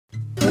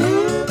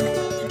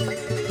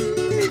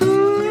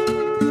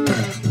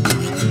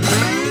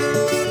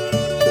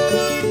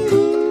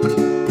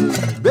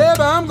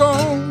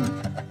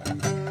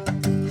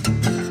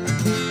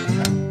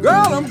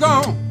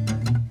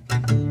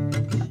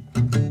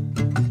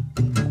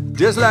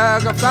Just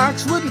like a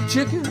fox with a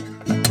chicken,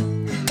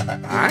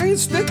 I ain't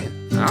sticking,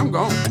 I'm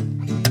gone.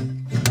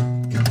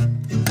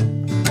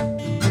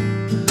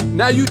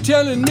 Now you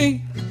telling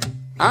me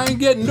I ain't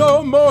getting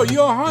no more of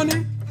your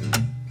honey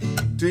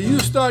till you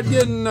start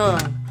getting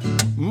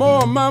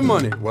more of my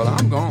money. Well,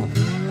 I'm gone.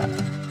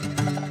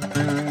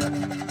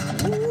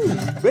 Ooh,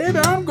 baby,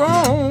 I'm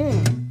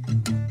gone.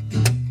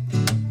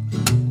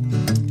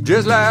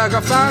 Just like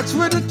a fox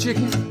with a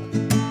chicken,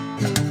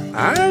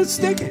 I ain't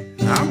sticking,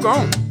 I'm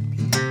gone.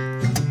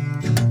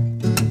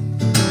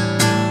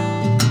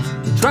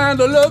 Trying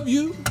to love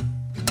you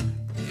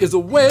is a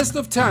waste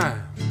of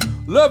time.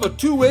 Love a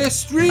two-way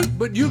street,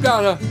 but you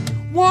got a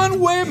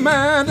one-way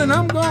mind, and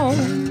I'm gone.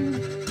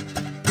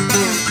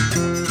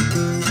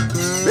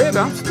 Baby,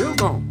 I'm still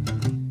gone.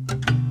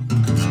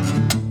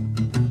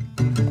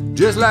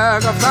 Just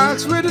like a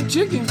fox with a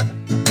chicken,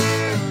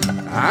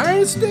 I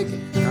ain't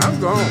sticking,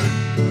 I'm gone.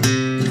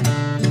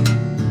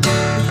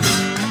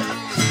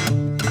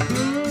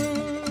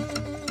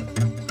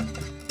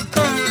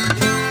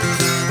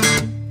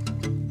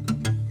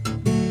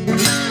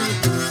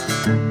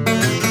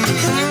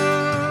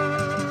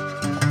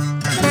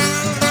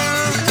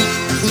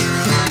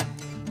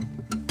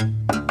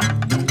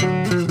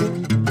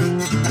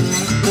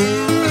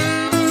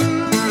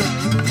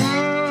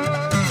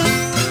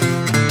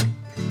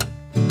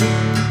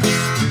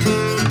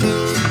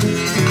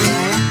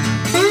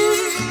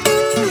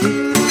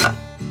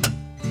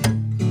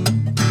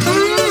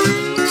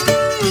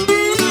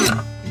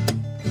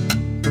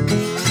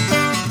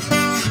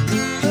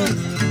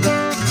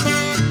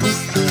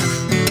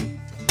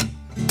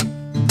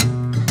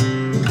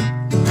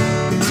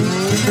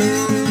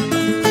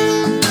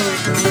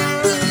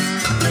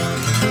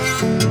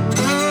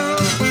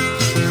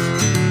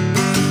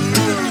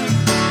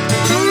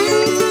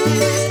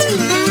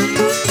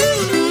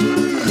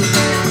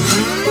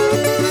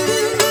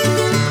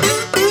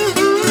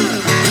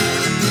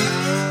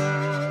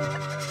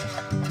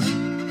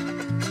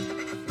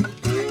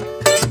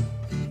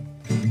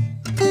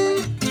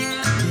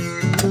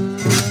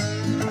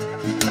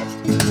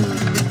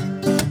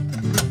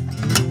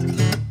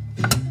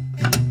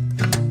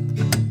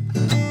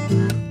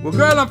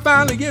 Girl, I'm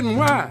finally getting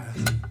wise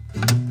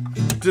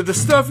to the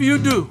stuff you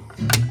do.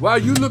 While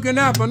you looking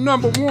out for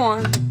number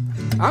one,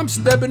 I'm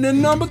stepping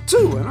in number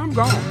two, and I'm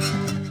gone.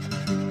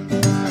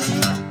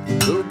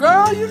 Little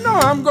girl, you know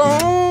I'm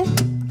gone.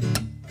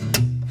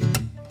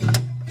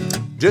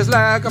 Just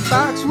like a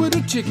fox with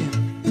a chicken,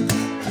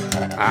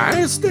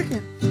 I ain't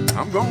sticking,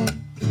 I'm gone.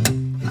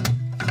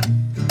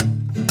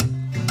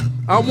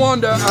 I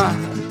wonder,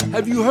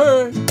 have you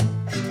heard?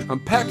 I'm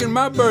packing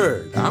my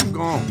bird, I'm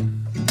gone.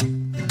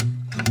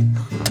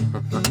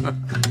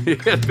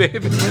 Yeah,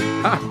 baby,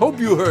 I hope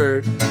you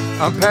heard.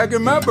 I'm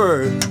packing my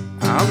bird,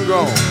 I'm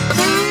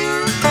gone.